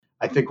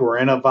I think we're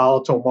in a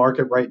volatile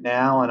market right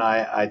now, and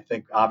I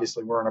think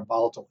obviously we're in a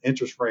volatile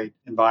interest rate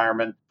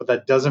environment, but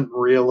that doesn't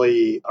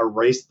really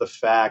erase the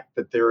fact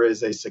that there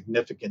is a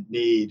significant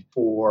need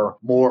for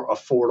more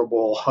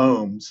affordable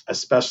homes,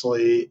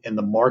 especially in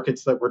the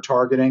markets that we're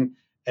targeting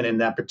and in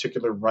that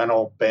particular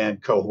rental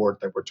band cohort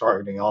that we're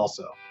targeting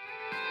also.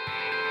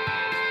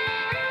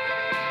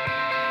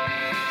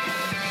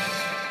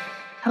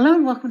 Hello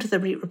and welcome to the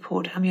REIT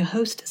Report. I'm your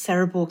host,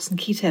 Sarah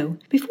Borgson-Keto.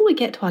 Before we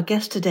get to our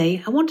guest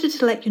today, I wanted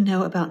to let you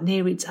know about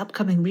NAREIT's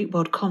upcoming REIT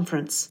World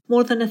Conference.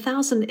 More than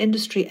 1,000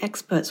 industry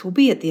experts will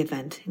be at the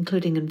event,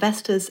 including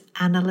investors,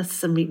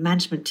 analysts, and REIT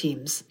management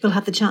teams. You'll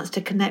have the chance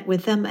to connect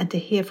with them and to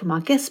hear from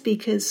our guest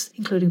speakers,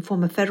 including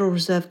former Federal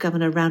Reserve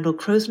Governor Randall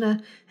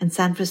Kroszner and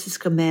San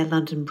Francisco Mayor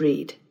London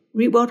Breed.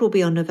 REIT World will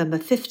be on November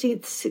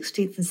 15th,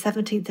 16th, and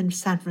 17th in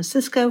San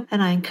Francisco,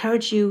 and I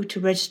encourage you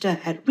to register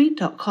at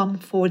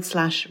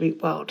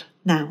REIT.com/REIT World.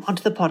 Now,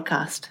 onto the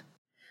podcast.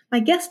 My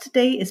guest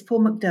today is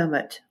Paul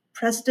McDermott,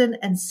 President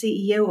and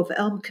CEO of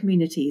Elm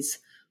Communities,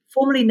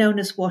 formerly known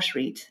as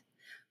WashREIT.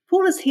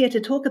 Paul is here to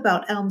talk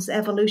about Elm's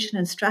evolution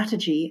and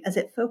strategy as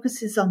it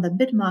focuses on the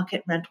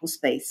mid-market rental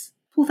space.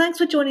 Paul, thanks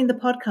for joining the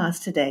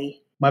podcast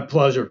today. My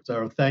pleasure,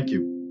 Sarah. Thank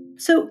you.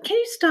 So can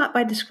you start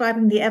by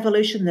describing the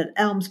evolution that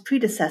Elm's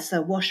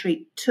predecessor,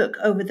 WashREIT, took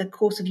over the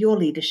course of your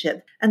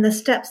leadership and the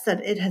steps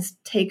that it has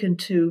taken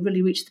to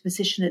really reach the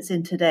position it's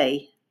in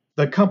today?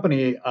 The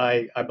company,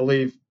 I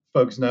believe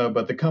folks know,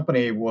 but the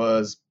company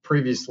was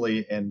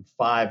previously in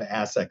 5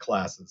 asset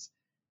classes.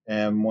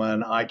 And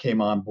when I came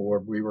on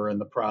board, we were in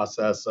the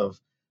process of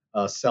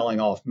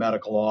selling off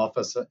medical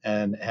office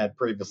and had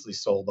previously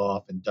sold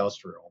off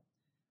industrial.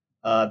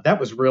 That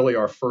was really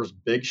our first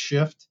big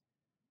shift.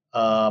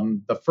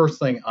 The first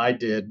thing I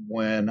did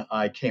when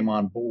I came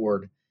on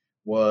board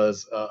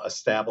was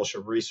establish a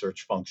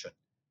research function.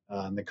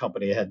 And the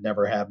company had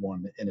never had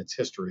one in its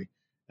history.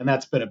 And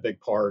that's been a big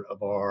part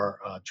of our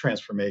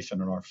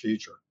transformation and our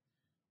future.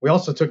 We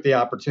also took the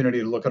opportunity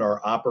to look at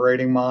our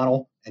operating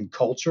model and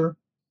culture.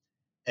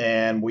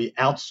 And we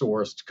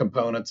outsourced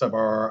components of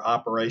our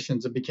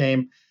operations and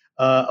became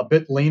a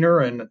bit leaner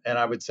and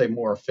I would say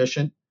more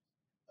efficient.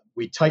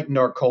 We tightened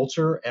our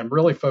culture and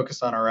really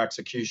focused on our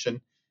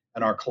execution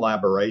and our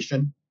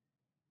collaboration.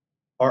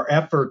 Our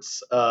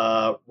efforts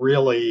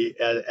really,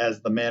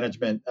 as the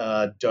management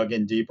dug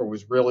in deeper,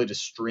 was really to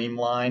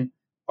streamline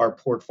our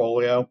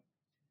portfolio.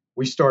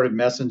 We started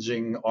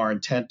messaging our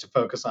intent to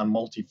focus on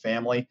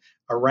multifamily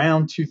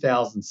around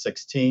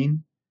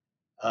 2016.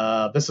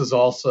 This is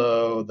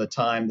also the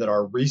time that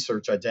our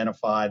research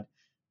identified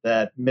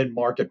that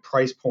mid-market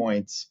price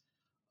points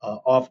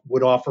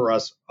would offer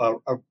us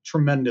a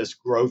tremendous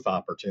growth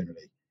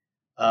opportunity.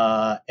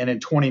 And in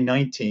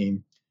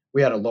 2019,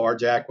 we had a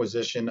large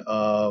acquisition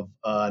of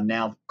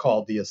now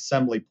called the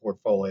Assembly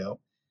portfolio,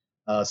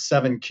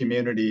 7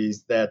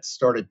 communities that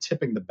started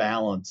tipping the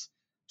balance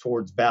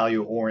towards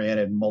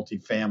value-oriented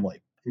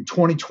multifamily. In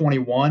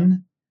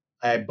 2021,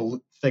 I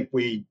think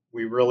we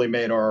really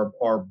made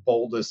our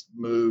boldest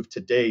move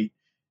to date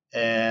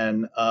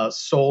and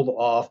sold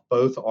off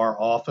both our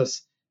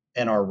office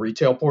and our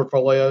retail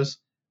portfolios,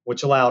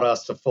 which allowed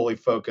us to fully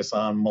focus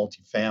on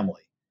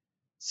multifamily.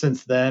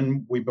 Since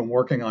then, we've been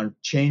working on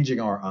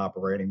changing our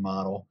operating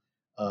model,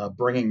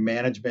 bringing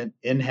management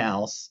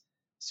in-house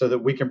so that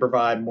we can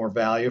provide more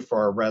value for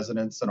our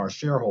residents and our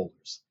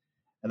shareholders.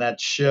 And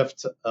that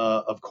shift,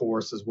 of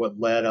course, is what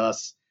led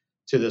us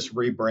to this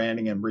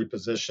rebranding and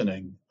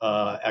repositioning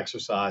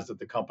exercise that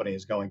the company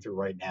is going through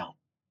right now.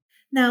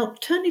 Now,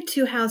 turning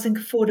to housing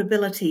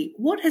affordability,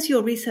 what has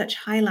your research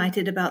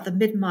highlighted about the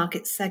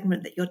mid-market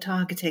segment that you're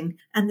targeting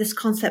and this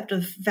concept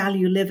of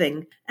value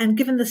living? And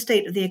given the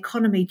state of the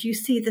economy, do you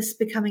see this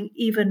becoming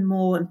even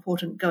more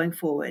important going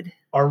forward?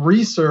 Our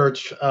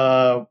research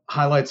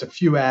highlights a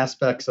few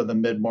aspects of the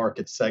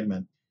mid-market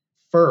segment.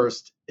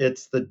 First,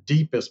 it's the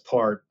deepest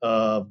part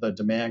of the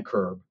demand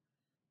curve.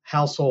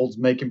 Households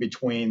making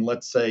between,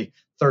 let's say,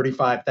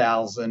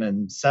 $35,000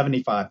 and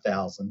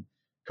 $75,000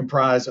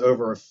 comprise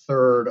over a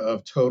third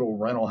of total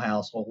rental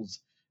households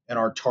in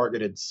our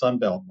targeted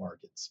Sunbelt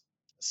markets.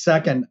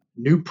 Second,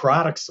 new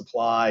product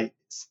supply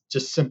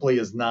just simply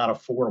is not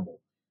affordable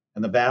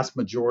in the vast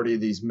majority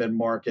of these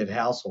mid-market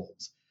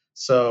households.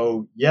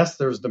 So yes,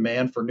 there's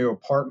demand for new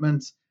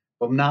apartments,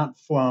 but not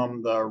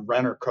from the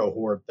renter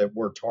cohort that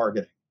we're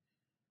targeting.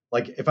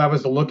 Like if I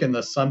was to look in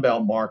the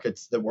Sunbelt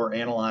markets that we're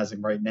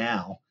analyzing right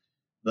now,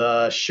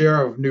 the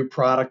share of new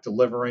product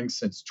delivering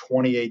since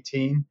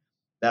 2018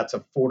 that's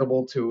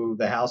affordable to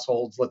the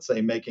households, let's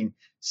say making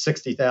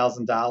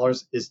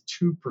 $60,000, is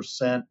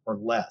 2% or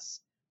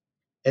less.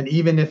 And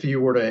even if you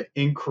were to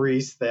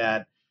increase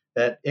that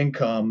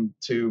income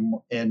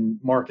to in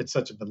markets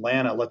such as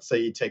Atlanta, let's say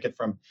you take it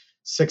from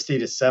 60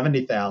 to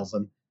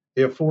 70,000,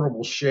 the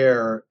affordable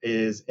share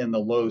is in the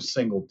low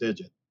single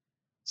digit.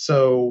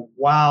 So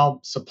while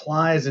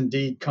supply is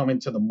indeed coming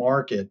to the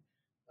market,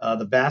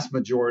 the vast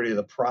majority of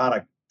the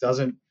product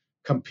doesn't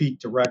compete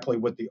directly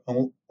with the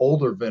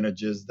older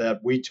vintages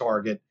that we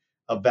target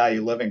of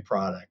value living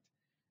product.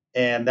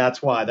 And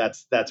that's why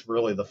that's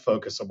really the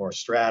focus of our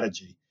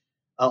strategy.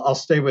 I'll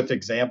stay with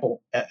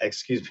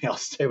I'll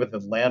stay with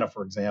Atlanta,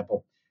 for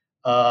example.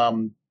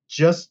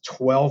 Just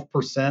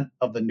 12%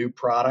 of the new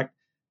product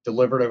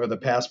delivered over the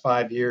past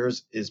 5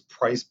 years is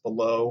priced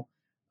below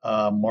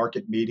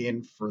market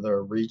median for the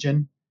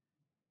region.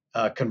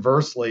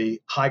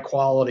 Conversely, high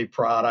quality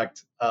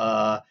product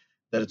that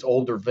it's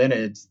older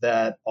vintage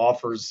that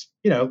offers,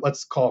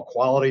 let's call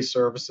quality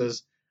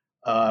services,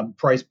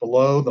 priced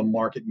below the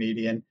market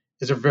median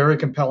is a very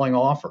compelling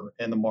offer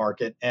in the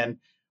market. And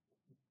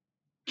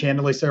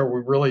candidly, Sarah,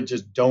 we really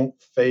just don't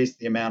face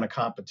the amount of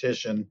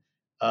competition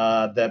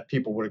that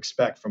people would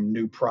expect from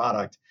new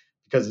product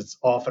because it's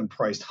often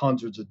priced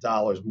hundreds of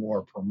dollars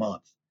more per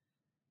month.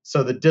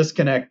 So the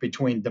disconnect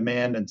between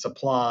demand and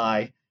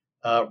supply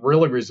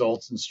really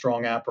results in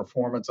strong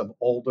outperformance of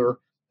older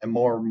and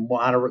more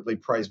moderately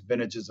priced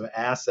vintages of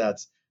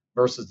assets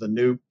versus the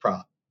new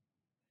product.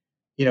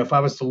 If I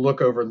was to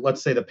look over,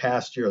 let's say the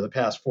past year, the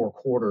past 4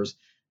 quarters,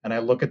 and I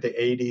look at the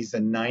 80s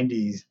and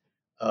 90s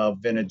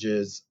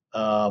vintages,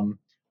 on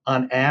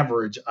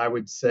average, I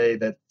would say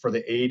that for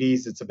the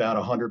 80s, it's about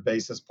 100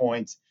 basis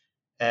points,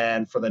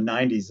 and for the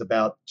 90s,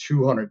 about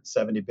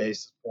 270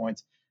 basis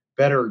points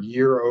better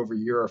year over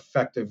year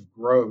effective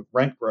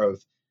rent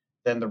growth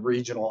than the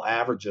regional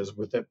averages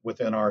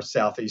within our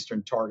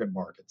southeastern target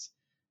markets.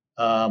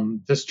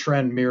 This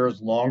trend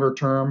mirrors longer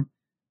term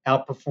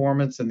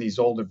outperformance in these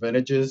older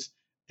vintages,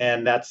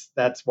 and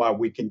that's why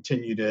we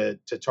continue to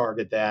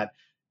target that.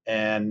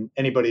 And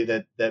anybody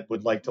that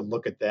would like to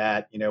look at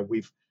that,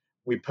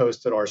 we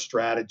posted our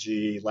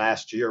strategy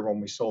last year when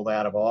we sold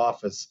out of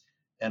office,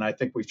 and I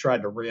think we've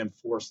tried to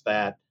reinforce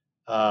that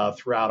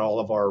throughout all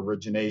of our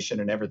origination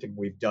and everything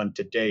we've done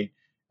to date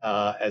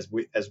as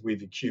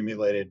we've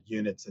accumulated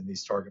units in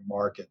these target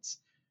markets.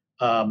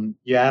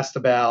 You asked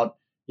about,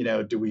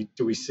 do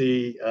we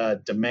see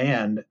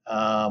demand?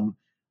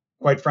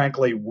 Quite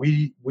frankly,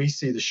 we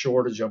see the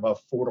shortage of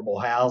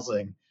affordable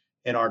housing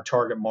in our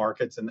target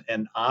markets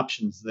and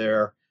options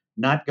there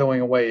not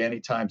going away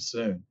anytime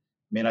soon.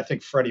 I mean, I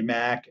think Freddie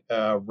Mac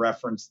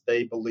referenced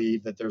they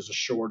believe that there's a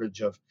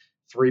shortage of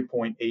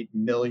 3.8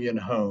 million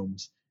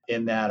homes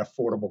in that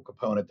affordable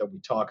component that we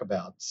talk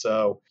about.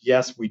 So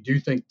yes, we do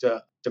think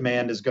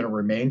demand is going to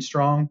remain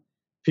strong.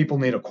 People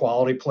need a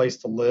quality place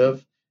to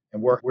live,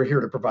 and we're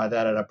here to provide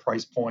that at a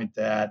price point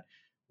that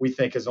we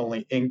think has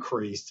only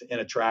increased in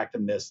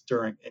attractiveness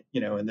during,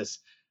 in this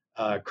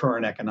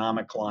current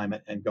economic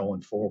climate and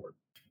going forward.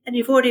 And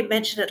you've already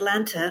mentioned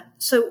Atlanta.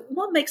 So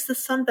what makes the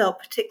Sun Belt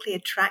particularly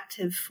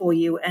attractive for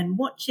you, and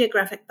what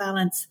geographic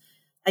balance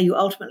are you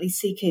ultimately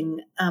seeking?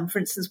 For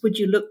instance, would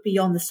you look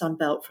beyond the Sun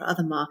Belt for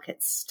other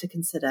markets to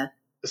consider?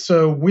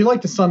 So we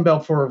like the Sun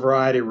Belt for a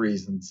variety of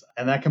reasons,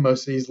 and that can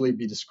most easily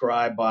be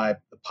described by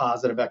the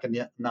positive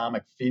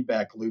economic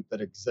feedback loop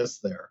that exists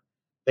there.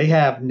 They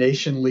have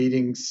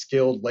nation-leading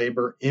skilled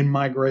labor in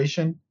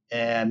migration,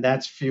 and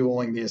that's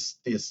fueling the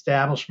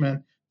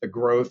establishment, the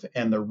growth,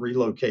 and the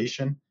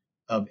relocation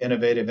of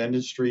innovative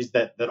industries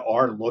that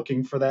are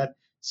looking for that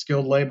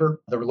skilled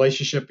labor. The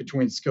relationship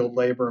between skilled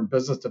labor and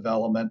business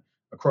development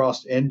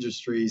across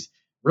industries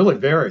really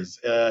varies.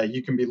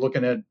 You can be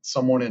looking at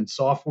someone in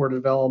software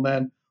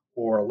development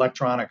or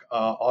electronic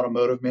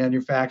automotive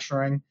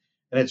manufacturing,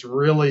 and it's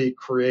really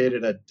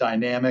created a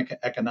dynamic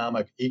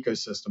economic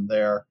ecosystem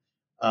there,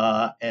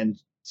 and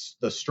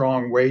the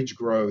strong wage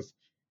growth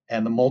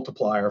and the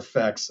multiplier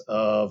effects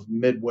of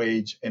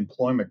mid-wage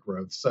employment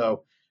growth.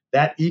 So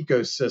that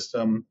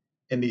ecosystem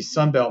in these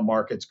Sunbelt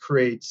markets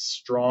creates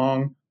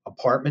strong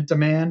apartment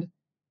demand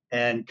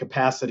and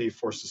capacity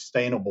for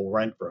sustainable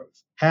rent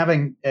growth.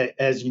 Having,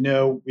 as we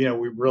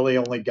really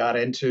only got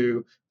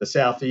into the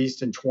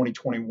Southeast in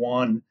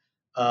 2021,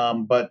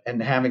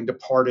 and having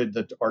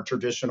departed our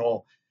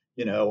traditional,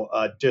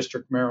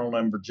 District, Maryland,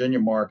 and Virginia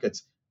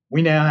markets,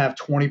 we now have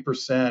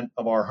 20%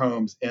 of our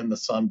homes in the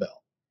Sun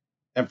Belt.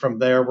 And from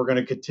there, we're going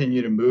to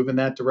continue to move in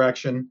that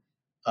direction.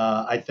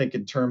 I think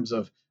in terms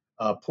of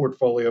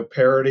portfolio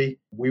parity,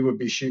 we would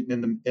be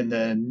shooting in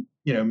the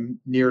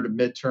near to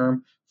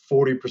midterm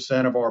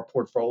 40% of our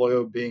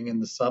portfolio being in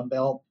the Sun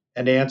Belt.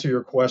 And to answer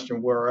your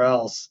question, where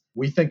else?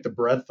 We think the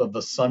breadth of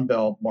the Sun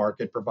Belt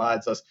market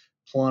provides us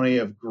plenty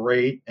of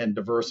great and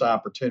diverse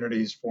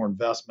opportunities for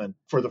investment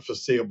for the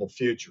foreseeable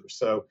future.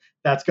 So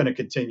that's going to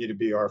continue to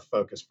be our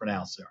focus for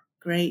now, Sarah.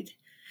 Great.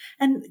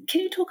 And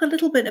can you talk a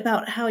little bit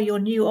about how your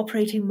new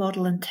operating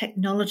model and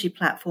technology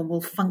platform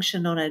will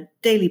function on a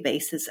daily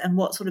basis and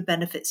what sort of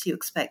benefits you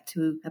expect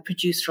to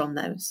produce from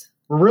those?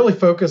 We're really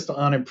focused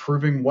on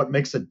improving what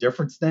makes a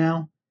difference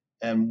now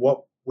and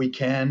what we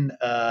can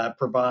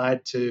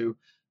provide to,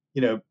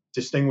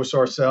 distinguish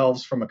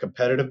ourselves from a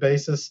competitive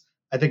basis.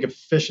 I think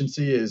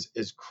efficiency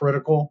is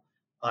critical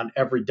on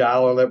every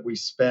dollar that we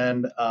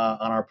spend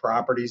on our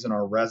properties and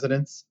our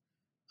residents.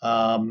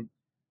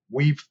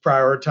 We've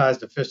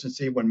prioritized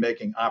efficiency when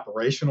making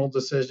operational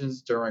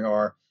decisions during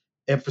our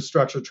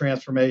infrastructure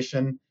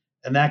transformation,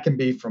 and that can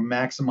be from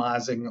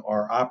maximizing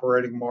our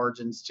operating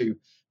margins to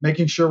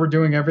making sure we're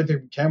doing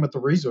everything we can with the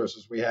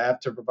resources we have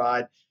to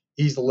provide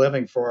ease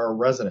living for our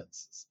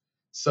residents.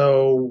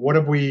 So what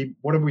have we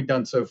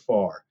done so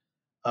far?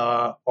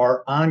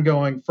 Our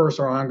ongoing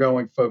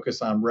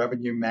focus on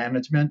revenue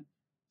management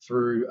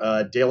through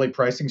daily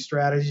pricing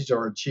strategies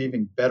are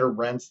achieving better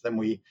rents than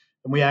we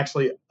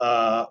actually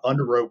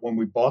underwrote when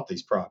we bought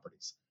these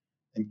properties.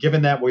 And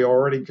given that we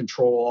already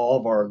control all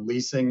of our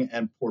leasing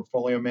and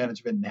portfolio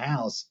management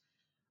in-house,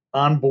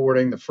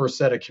 onboarding the first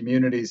set of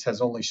communities has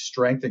only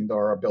strengthened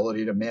our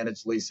ability to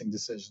manage leasing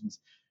decisions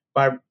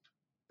by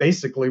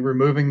basically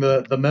removing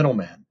the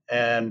middleman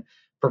and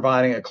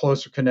providing a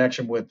closer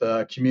connection with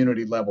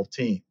community level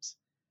teams.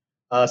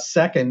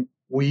 Second,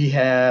 we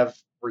have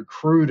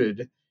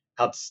recruited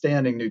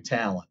outstanding new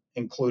talent,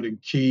 including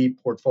key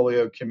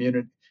portfolio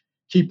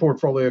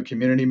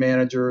community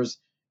managers,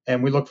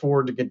 and we look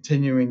forward to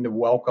continuing to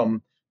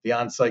welcome the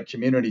on-site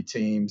community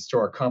teams to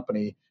our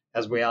company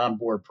as we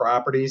onboard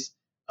properties.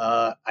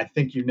 I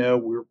think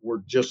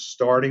we're just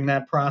starting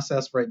that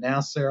process right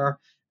now, Sarah,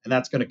 and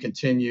that's going to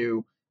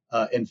continue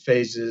in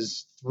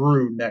phases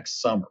through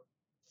next summer.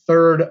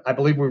 Third, I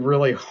believe we've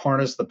really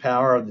harnessed the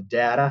power of the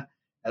data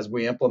as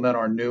we implement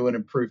our new and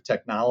improved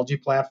technology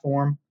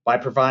platform by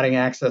providing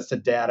access to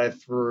data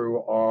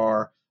through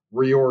our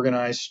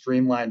reorganized,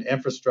 streamlined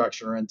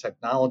infrastructure and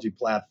technology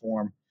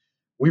platform.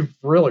 We've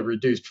really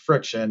reduced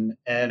friction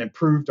and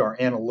improved our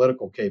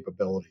analytical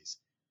capabilities.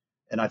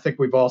 And I think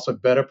we've also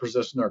better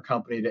positioned our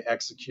company to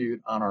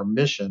execute on our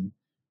mission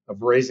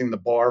of raising the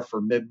bar for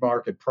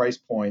mid-market price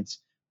points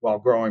while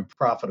growing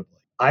profitably.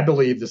 I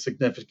believe the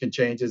significant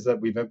changes that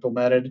we've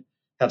implemented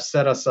have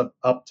set us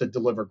up to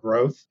deliver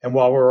growth. And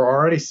while we're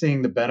already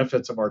seeing the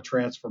benefits of our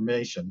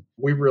transformation,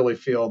 we really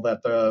feel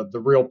that the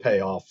real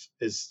payoff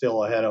is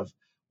still ahead of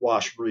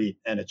Wash REIT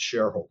and its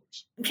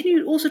shareholders. Can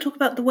you also talk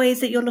about the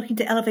ways that you're looking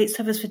to elevate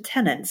service for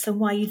tenants and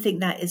why you think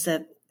that is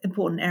an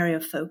important area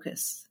of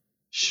focus?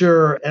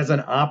 Sure. As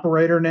an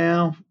operator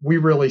now, we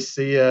really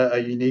see a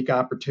unique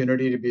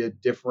opportunity to be a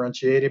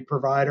differentiated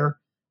provider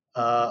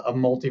of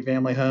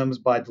multifamily homes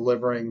by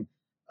delivering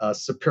a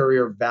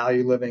superior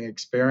value living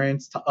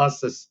experience. To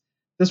us,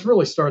 this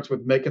really starts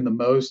with making the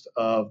most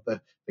of the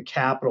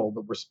capital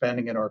that we're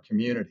spending in our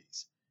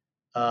communities,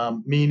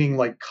 meaning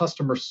like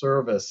customer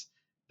service.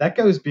 That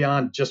goes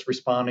beyond just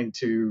responding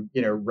to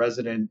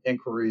resident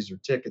inquiries or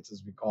tickets,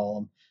 as we call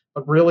them,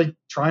 but really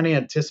trying to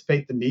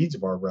anticipate the needs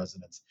of our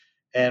residents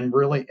and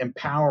really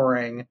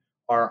empowering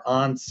our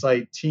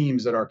on-site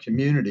teams at our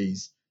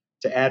communities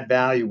to add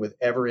value with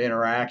every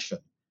interaction.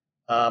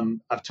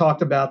 I've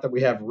talked about that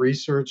we have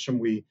research and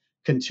we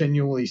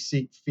continually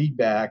seek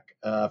feedback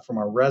from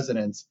our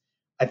residents.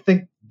 I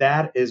think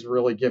that is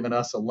really giving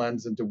us a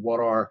lens into what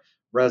our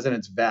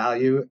residents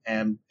value,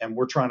 and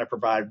we're trying to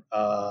provide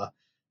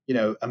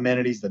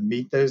amenities that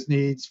meet those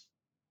needs.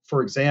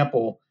 For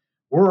example,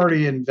 we're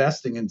already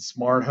investing in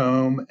smart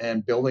home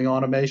and building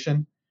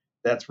automation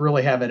that's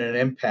really having an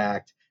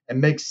impact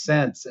and makes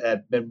sense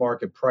at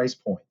mid-market price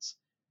points.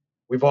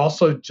 We've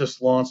also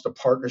just launched a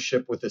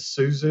partnership with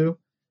Isuzu,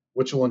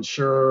 which will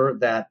ensure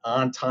that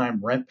on-time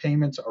rent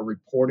payments are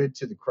reported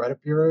to the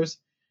credit bureaus.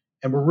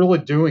 And we're really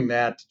doing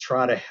that to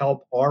try to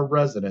help our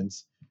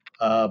residents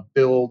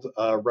build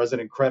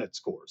resident credit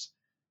scores.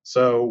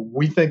 So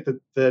we think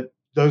that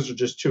those are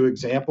just two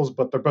examples,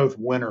 but they're both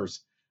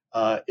winners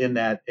in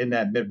that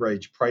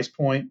mid-range price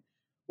point.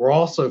 We're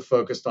also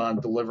focused on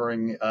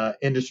delivering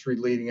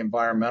industry-leading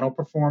environmental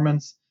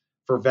performance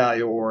for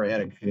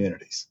value-oriented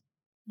communities.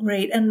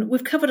 Great. And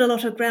we've covered a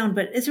lot of ground,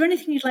 but is there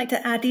anything you'd like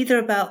to add either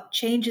about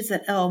changes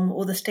at Elme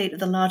or the state of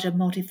the larger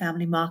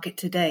multifamily market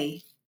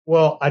today?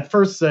 Well, I'd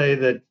first say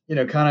that,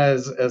 kind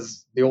of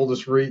as the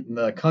oldest REIT in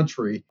the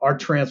country, our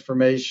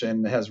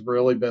transformation has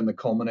really been the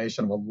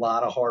culmination of a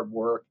lot of hard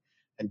work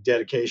and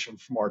dedication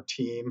from our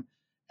team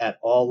at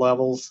all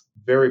levels.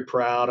 Very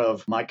proud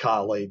of my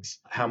colleagues,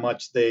 how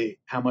much they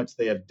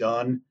have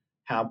done,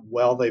 how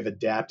well they've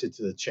adapted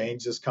to the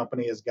change this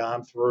company has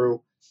gone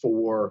through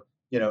for,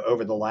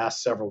 over the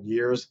last several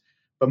years.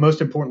 But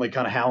most importantly,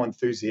 kind of how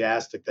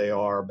enthusiastic they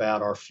are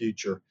about our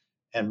future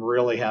and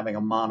really having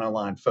a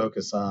monoline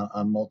focus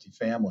on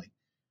multifamily.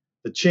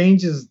 The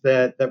changes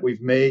that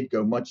we've made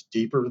go much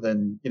deeper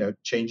than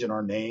changing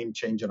our name,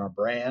 changing our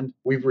brand.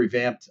 We've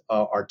revamped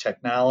our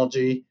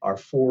technology, our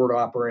forward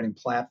operating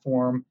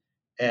platform,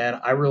 and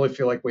I really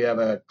feel like we have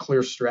a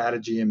clear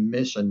strategy and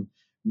mission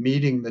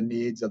meeting the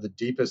needs of the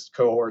deepest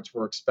cohorts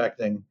we're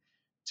expecting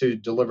to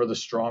deliver the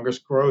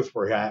strongest growth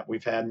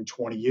we've had in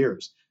 20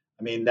 years.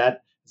 I mean,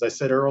 that, as I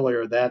said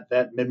earlier,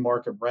 that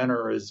mid-market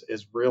renter is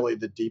really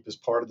the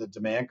deepest part of the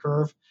demand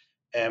curve,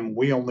 and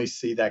we only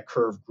see that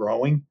curve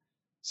growing.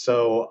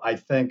 So I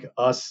think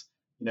us,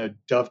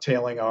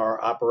 dovetailing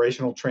our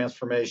operational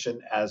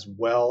transformation as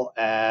well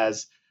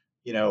as,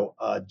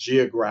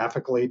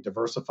 geographically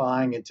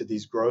diversifying into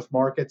these growth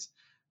markets,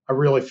 I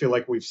really feel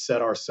like we've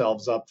set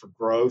ourselves up for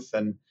growth.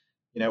 And,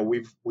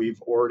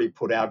 we've already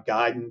put out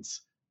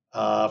guidance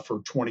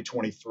for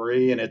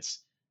 2023, and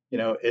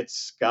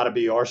it's got to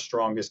be our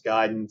strongest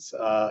guidance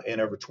in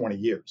over 20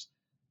 years.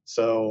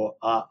 So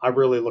I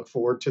really look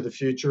forward to the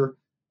future.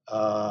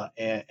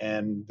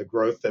 and the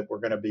growth that we're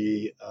going to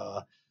be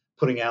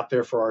putting out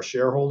there for our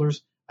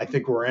shareholders. I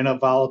think we're in a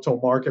volatile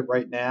market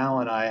right now,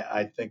 and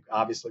I think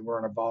obviously we're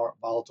in a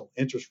volatile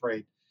interest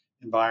rate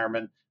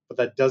environment, but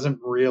that doesn't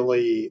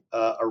really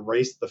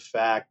erase the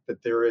fact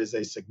that there is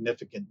a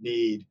significant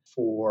need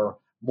for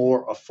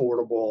more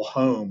affordable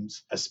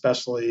homes,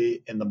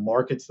 especially in the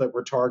markets that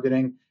we're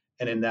targeting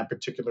and in that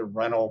particular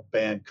rental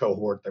band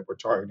cohort that we're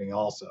targeting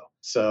also.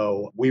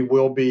 So we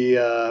will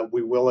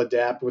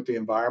adapt with the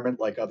environment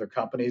like other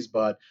companies,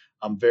 but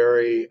I'm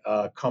very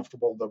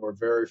comfortable that we're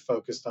very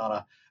focused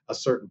on a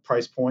certain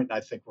price point. And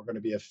I think we're going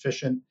to be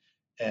efficient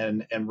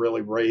and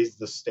really raise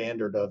the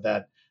standard of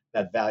that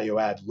value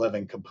add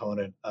living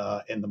component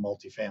in the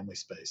multifamily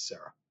space,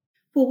 Sarah.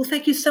 Well,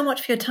 thank you so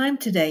much for your time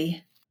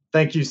today.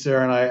 Thank you,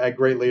 Sarah, and I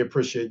greatly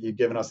appreciate you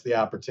giving us the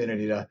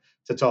opportunity to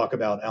talk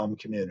about Elm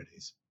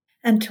Communities.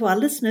 And to our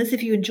listeners,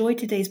 if you enjoyed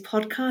today's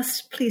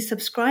podcast, please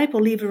subscribe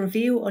or leave a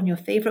review on your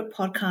favorite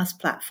podcast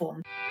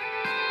platform.